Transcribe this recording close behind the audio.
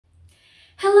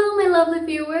lovely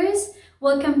viewers!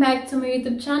 Welcome back to my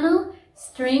YouTube channel,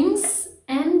 Strings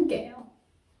and Gayle.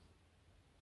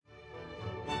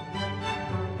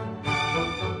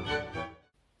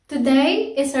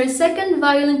 Today is our second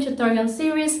violin tutorial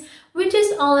series, which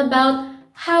is all about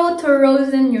how to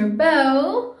rosin your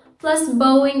bow plus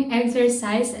bowing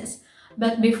exercises.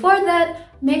 But before that,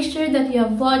 make sure that you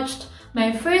have watched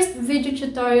my first video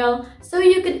tutorial so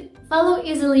you could follow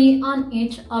easily on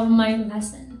each of my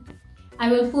lessons. I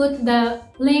will put the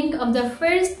link of the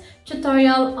first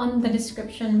tutorial on the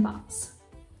description box.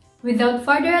 Without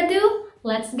further ado,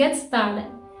 let's get started.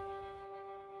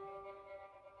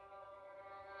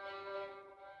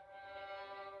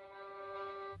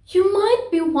 You might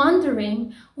be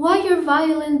wondering why your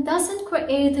violin doesn't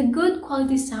create a good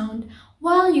quality sound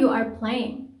while you are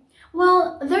playing.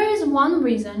 Well, there is one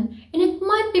reason, and it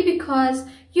might be because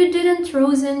you didn't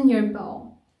rosin your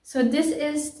bow. So this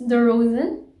is the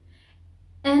rosin,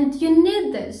 and you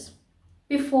need this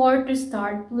before to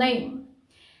start playing.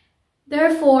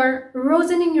 Therefore,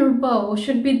 rosining your bow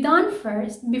should be done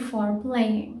first before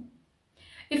playing.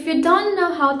 If you don't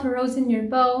know how to rosin your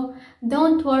bow,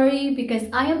 don't worry because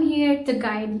I am here to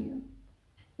guide you.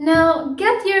 Now,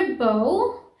 get your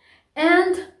bow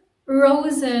and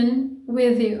rosin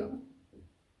with you.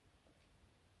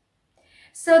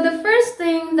 So the first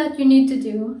thing that you need to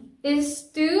do is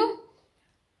to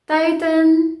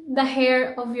tighten the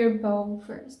hair of your bow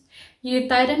first. You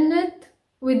tighten it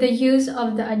with the use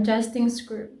of the adjusting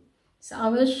screw. So I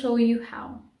will show you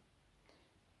how.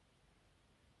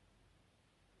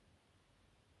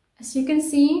 As you can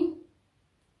see,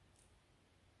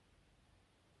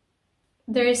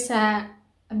 there is a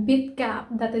bit gap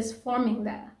that is forming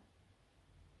there.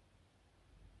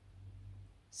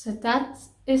 So that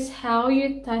is how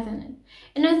you tighten it.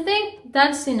 And I think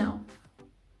that's enough.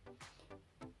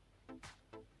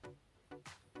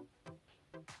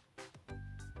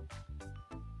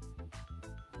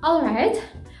 Alright,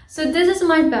 so this is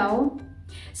my bow.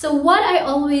 So what I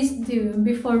always do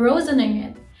before rosining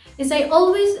it is I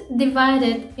always divide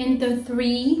it into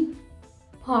 3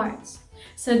 parts.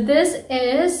 So this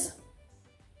is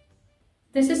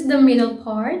the middle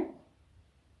part.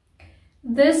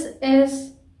 This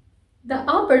is the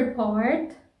upper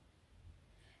part,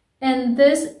 and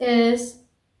this is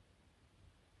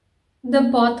the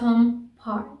bottom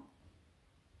part.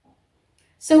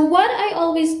 So what I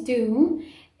always do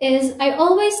is I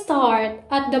always start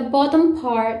at the bottom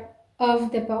part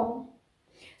of the bow.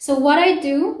 So what I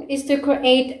do is to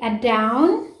create a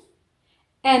down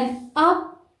and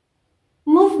up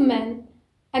movement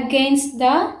against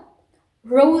the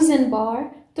rosin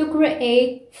bar to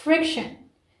create friction.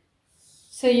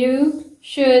 So you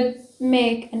should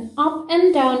make an up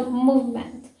and down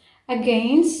movement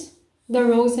against the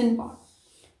rosin bar.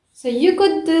 So you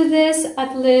could do this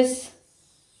at least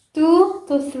 2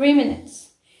 to 3 minutes.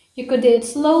 You could do it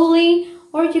slowly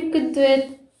or you could do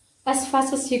it as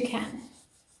fast as you can.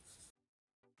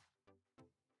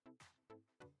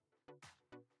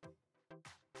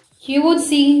 You would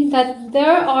see that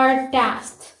there are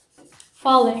dust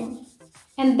falling,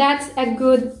 and that's a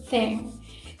good thing.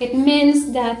 It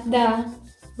means that the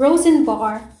rosin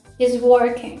bar is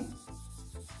working.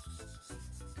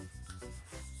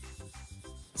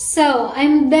 So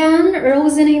I'm done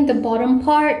rosining the bottom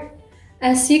part.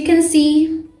 As you can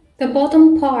see, the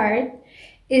bottom part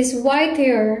is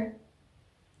whiter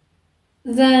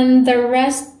than the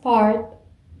rest part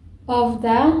of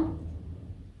the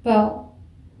bow.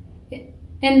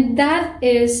 And that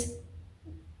is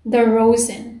the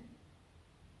rosin.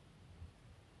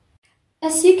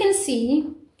 As you can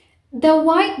see, the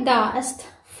white dust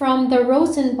from the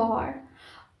rosin bar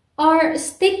are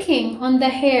sticking on the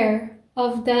hair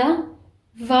of the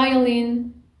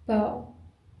violin bow.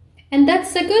 And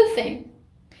that's a good thing.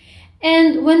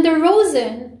 And when the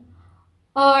rosin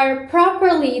are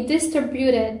properly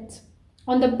distributed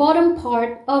on the bottom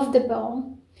part of the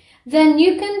bow, then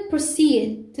you can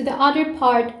proceed to the other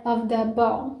part of the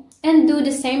bow and do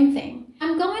the same thing.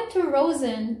 I'm going to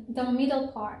rosin the middle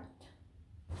part,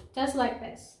 just like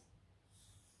this.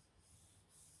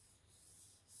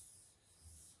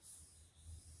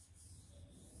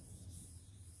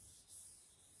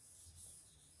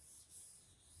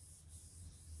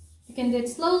 You can do it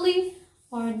slowly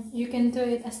or you can do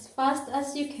it as fast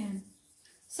as you can.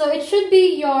 So it should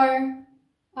be your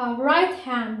right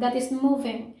hand that is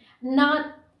moving,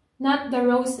 not the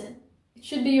rosin. It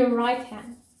should be your right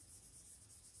hand.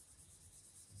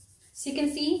 So you can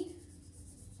see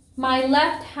my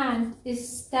left hand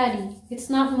is steady. It's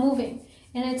not moving.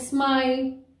 And it's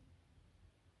my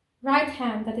right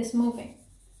hand that is moving.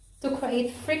 to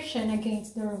create friction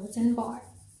against the Rosin bar.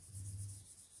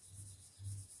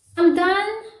 I'm done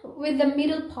with the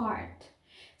middle part.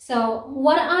 So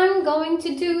what I'm going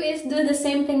to do is do the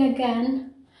same thing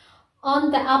again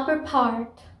on the upper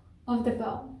part of the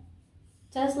bow,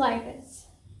 just like this.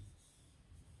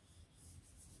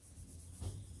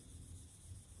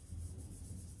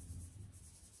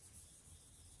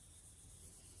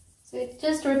 So it's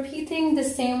just repeating the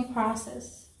same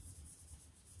process.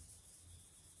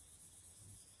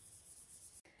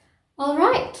 All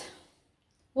right,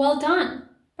 well done,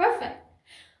 perfect.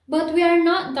 But we are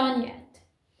not done yet.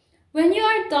 When you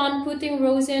are done putting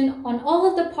rosin on all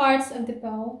of the parts of the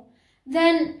bow,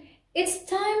 then it's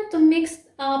time to mix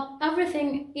up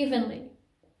everything evenly.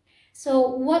 So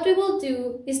what we will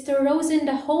do is to rosin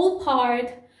the whole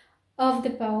part of the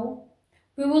bow.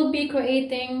 We will be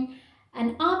creating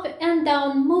an up and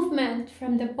down movement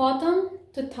from the bottom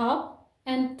to top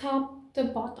and top to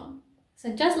bottom.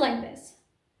 So just like this.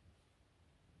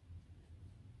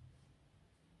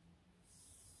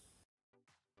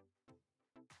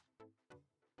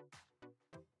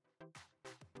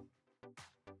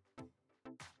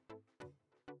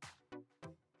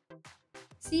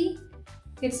 See,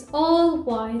 it's all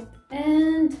white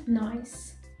and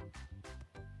nice.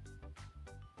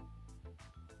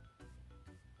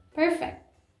 Perfect.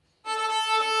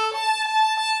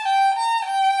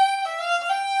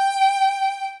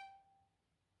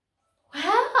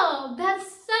 Wow, that's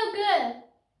so good.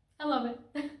 I love it.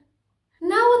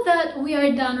 Now that we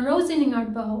are done rosining our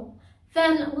bow,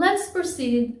 then let's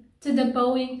proceed to the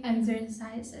bowing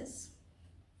exercises.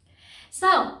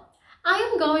 So, I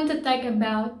am going to talk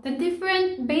about the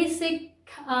different basic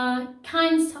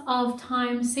kinds of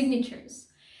time signatures.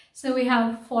 So we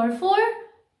have 4/4,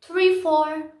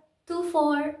 3/4,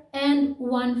 2/4, and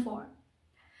 1/4.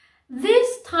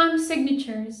 These time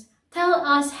signatures tell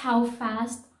us how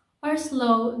fast or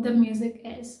slow the music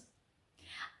is.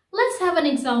 Let's have an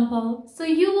example so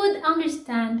you would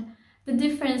understand the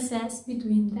differences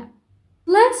between them.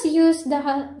 Let's use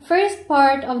the first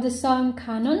part of the song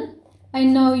canon. I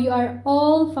know you are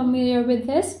all familiar with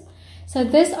this. So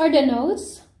these are the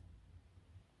notes.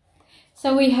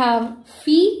 So we have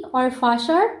Fi or Fa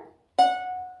sharp.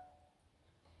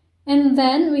 And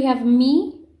then we have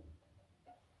Mi.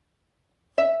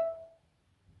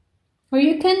 Or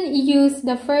you can use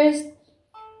the first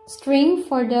string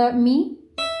for the Mi.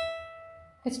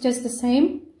 It's just the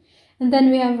same. And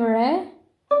then we have Re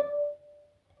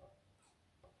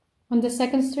on the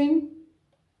second string.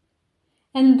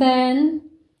 And then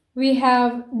we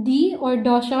have D or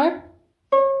Do sharp.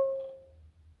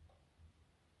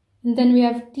 And then we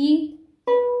have Ti.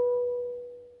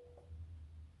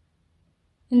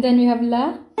 And then we have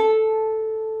La.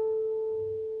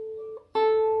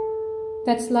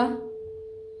 That's La.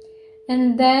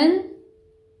 And then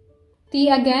Ti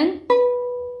again.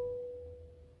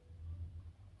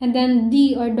 And then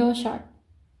D or Do sharp.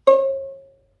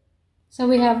 So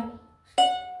we have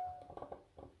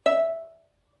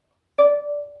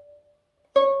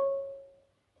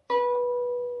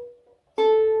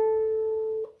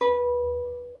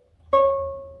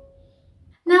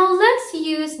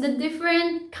the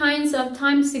different kinds of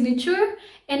time signature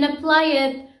and apply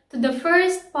it to the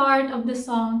first part of the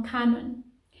song canon.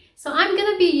 So I'm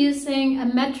gonna be using a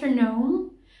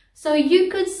metronome so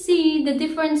you could see the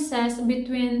differences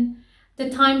between the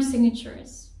time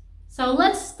signatures. So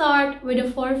let's start with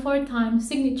the 4/4 time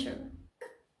signature.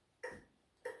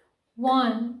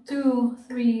 1, 2,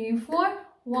 3, 4.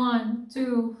 1,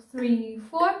 2, 3,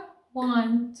 4.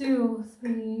 1, 2,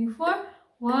 3, 4.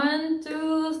 1,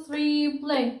 2, 3,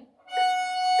 play.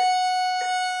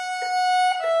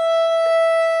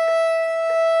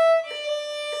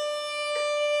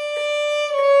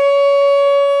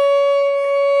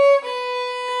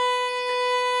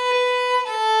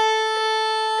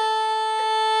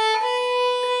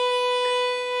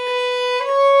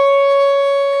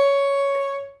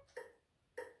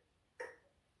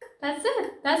 That's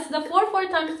it. That's the 4/4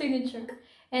 time signature.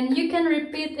 And you can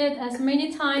repeat it as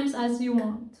many times as you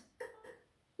want.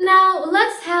 Now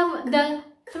let's have the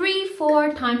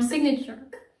 3/4 time signature.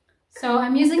 So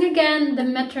I'm using again the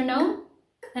metronome,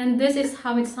 and this is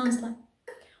how it sounds like.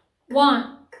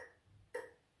 1,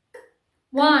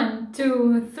 1,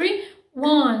 2, 3,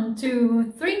 1,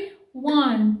 2, 3,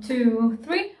 1, 2,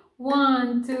 3,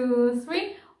 1, 2,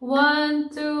 3, 1,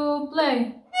 2,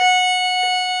 play.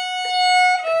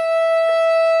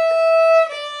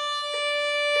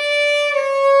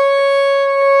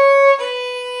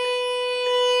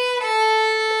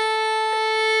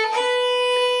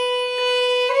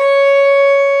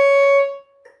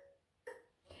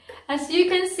 As you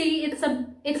can see,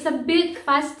 is a bit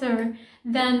faster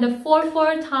than the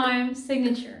 4/4 time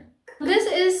signature. This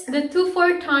is the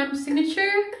 2/4 time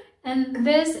signature, and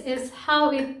this is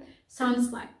how it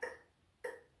sounds like.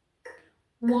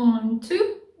 1,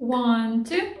 2, 1,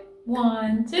 2,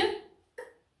 1, 2.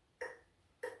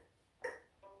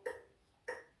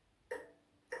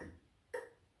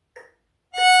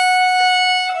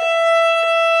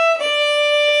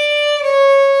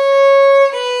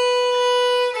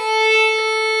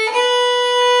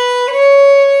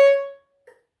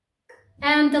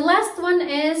 And the last one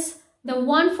is the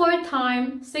 1/4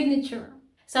 time signature.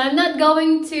 So I'm not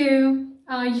going to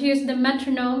use the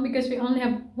metronome because we only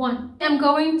have one. I'm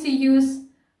going to use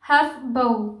half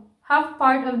bow, half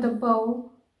part of the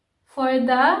bow for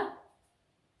the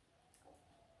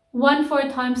 1/4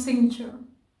 time signature.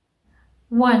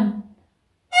 1.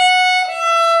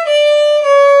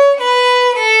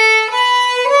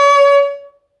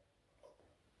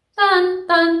 Dun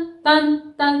dun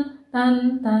dun dun dun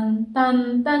dun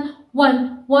dun dun.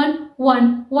 1 1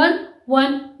 1 1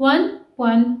 1 1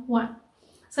 1 1.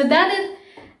 So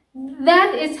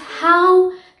that is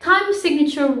how time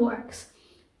signature works.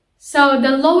 So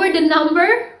the lower the number,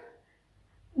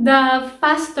 the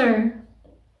faster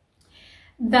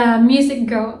the music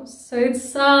goes. So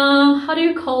it's how do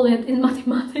you call it in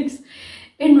mathematics?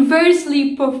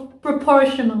 Inversely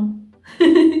proportional.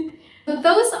 So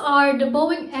those are the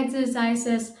bowing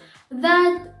exercises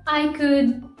that I could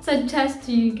suggest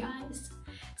to you guys.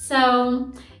 So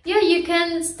yeah, you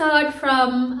can start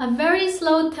from a very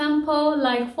slow tempo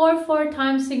like 4/4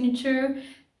 time signature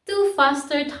to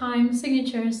faster time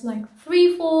signatures like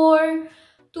 3/4,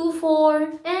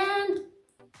 2/4, and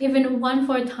even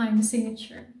 1/4 time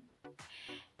signature.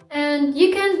 And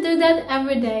you can do that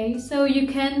every day so you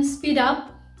can speed up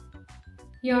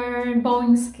your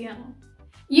bowing skill.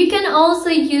 You can also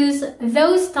use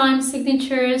those time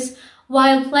signatures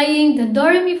while playing the Do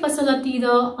Re Mi Fa Sol La Ti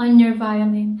Do on your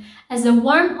violin as a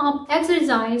warm-up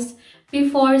exercise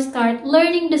before start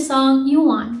learning the song you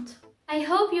want. I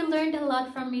hope you learned a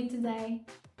lot from me today.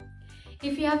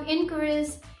 If you have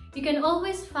inquiries, you can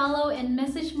always follow and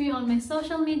message me on my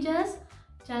social medias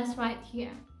just right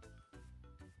here.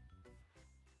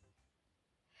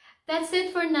 That's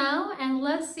it for now, and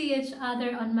let's see each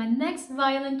other on my next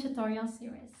violin tutorial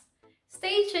series.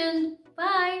 Stay tuned!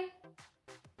 Bye!